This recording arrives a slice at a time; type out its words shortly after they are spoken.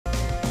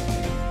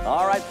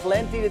All right,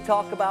 plenty to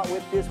talk about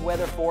with this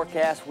weather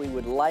forecast. We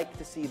would like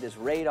to see this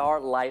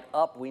radar light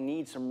up. We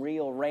need some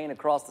real rain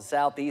across the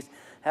southeast.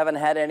 Haven't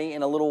had any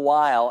in a little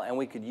while, and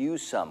we could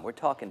use some. We're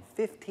talking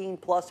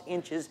 15+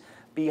 inches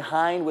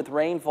behind with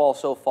rainfall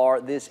so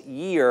far this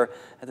year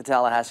at the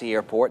Tallahassee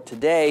airport.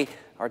 Today,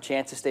 our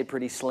chances stay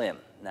pretty slim.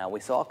 Now,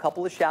 we saw a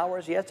couple of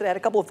showers yesterday, had a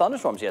couple of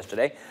thunderstorms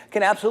yesterday.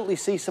 Can absolutely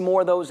see some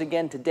more of those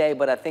again today,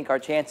 but I think our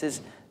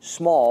chances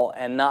small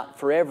and not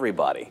for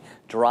everybody.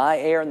 Dry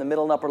air in the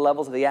middle and upper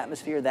levels of the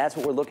atmosphere, that's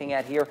what we're looking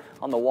at here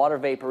on the water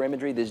vapor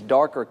imagery. These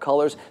darker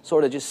colors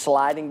sort of just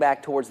sliding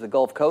back towards the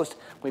Gulf Coast.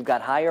 We've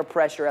got higher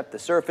pressure at the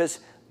surface.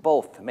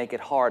 Both make it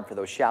hard for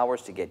those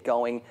showers to get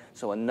going.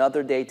 So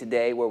another day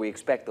today where we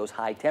expect those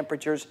high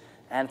temperatures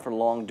and for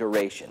long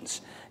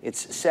durations.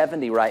 It's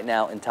 70 right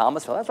now in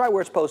Thomasville. That's right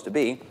where it's supposed to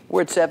be.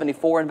 We're at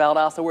 74 in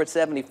Valdosta. We're at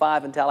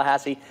 75 in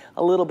Tallahassee,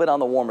 a little bit on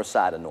the warmer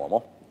side of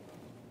normal.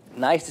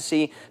 Nice to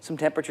see some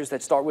temperatures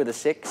that start with a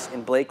 6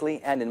 in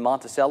Blakely and in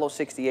Monticello,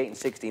 68 and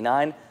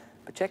 69.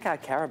 But check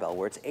out Carabel,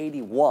 where it's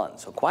 81.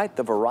 So quite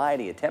the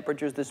variety of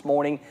temperatures this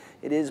morning.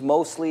 It is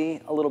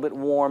mostly a little bit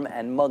warm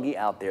and muggy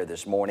out there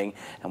this morning.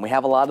 And we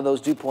have a lot of those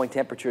dew point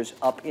temperatures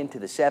up into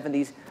the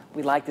 70s.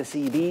 We'd like to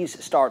see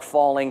these start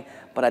falling,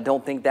 but I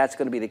don't think that's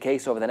going to be the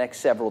case over the next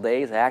several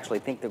days. I actually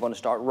think they're going to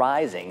start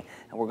rising,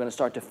 and we're going to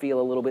start to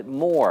feel a little bit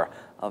more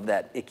of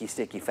that icky,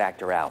 sticky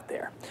factor out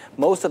there.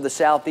 Most of the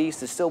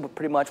southeast is still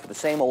pretty much with the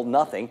same old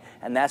nothing,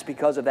 and that's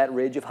because of that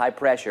ridge of high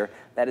pressure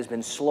that has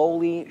been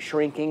slowly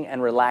shrinking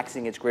and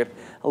relaxing its grip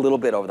a little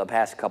bit over the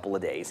past couple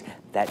of days.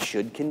 That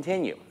should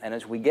continue, and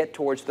as we get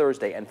towards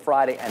Thursday and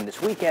Friday and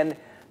this weekend,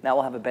 now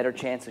we'll have a better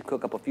chance to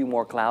cook up a few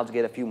more clouds,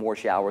 get a few more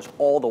showers.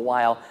 All the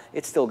while,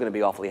 it's still going to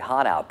be awfully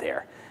hot out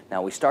there.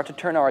 Now we start to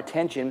turn our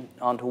attention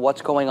onto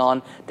what's going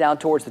on down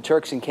towards the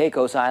Turks and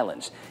Caicos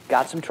Islands.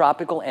 Got some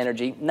tropical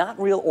energy, not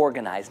real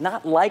organized,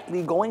 not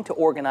likely going to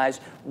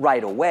organize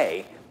right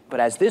away. But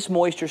as this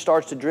moisture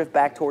starts to drift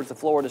back towards the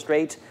Florida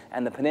Straits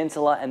and the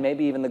peninsula and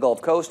maybe even the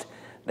Gulf Coast,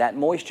 that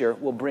moisture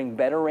will bring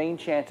better rain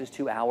chances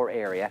to our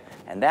area.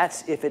 And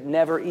that's if it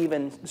never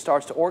even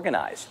starts to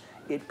organize.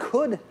 It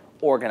could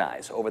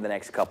organize over the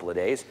next couple of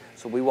days,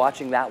 so we'll be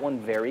watching that one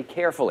very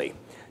carefully.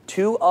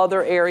 Two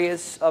other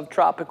areas of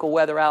tropical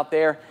weather out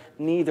there,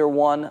 neither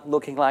one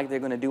looking like they're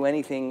going to do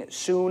anything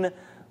soon,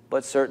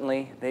 but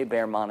certainly they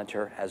bear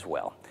monitor as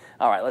well.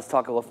 All right, let's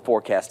talk a little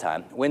forecast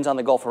time. Winds on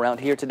the Gulf around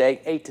here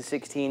today, 8 to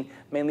 16,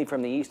 mainly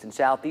from the east and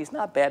southeast.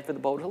 Not bad for the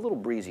boat, a little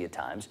breezy at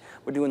times.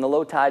 We're doing the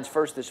low tides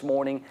first this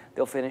morning.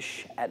 They'll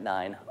finish at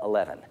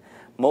 9-11.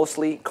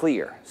 Mostly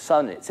clear,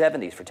 sun at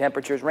 70s for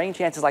temperatures. Rain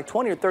chances like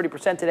 20 or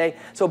 30% today,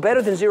 so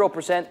better than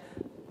 0%,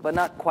 but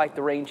not quite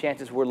the rain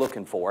chances we're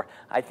looking for.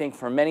 I think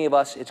for many of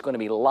us, it's going to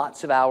be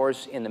lots of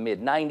hours in the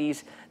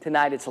mid-90s.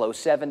 Tonight, it's low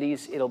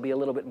 70s. It'll be a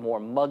little bit more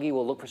muggy.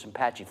 We'll look for some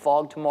patchy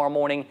fog tomorrow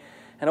morning.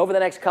 And over the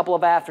next couple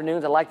of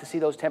afternoons, I'd like to see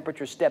those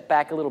temperatures step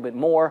back a little bit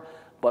more.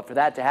 But for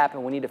that to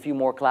happen, we need a few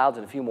more clouds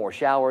and a few more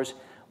showers.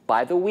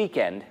 By the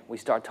weekend, we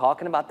start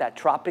talking about that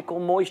tropical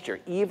moisture.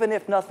 Even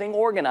if nothing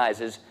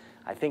organizes,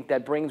 I think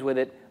that brings with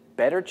it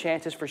better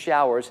chances for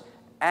showers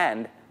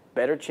and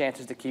better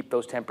chances to keep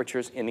those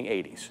temperatures in the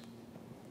 80s.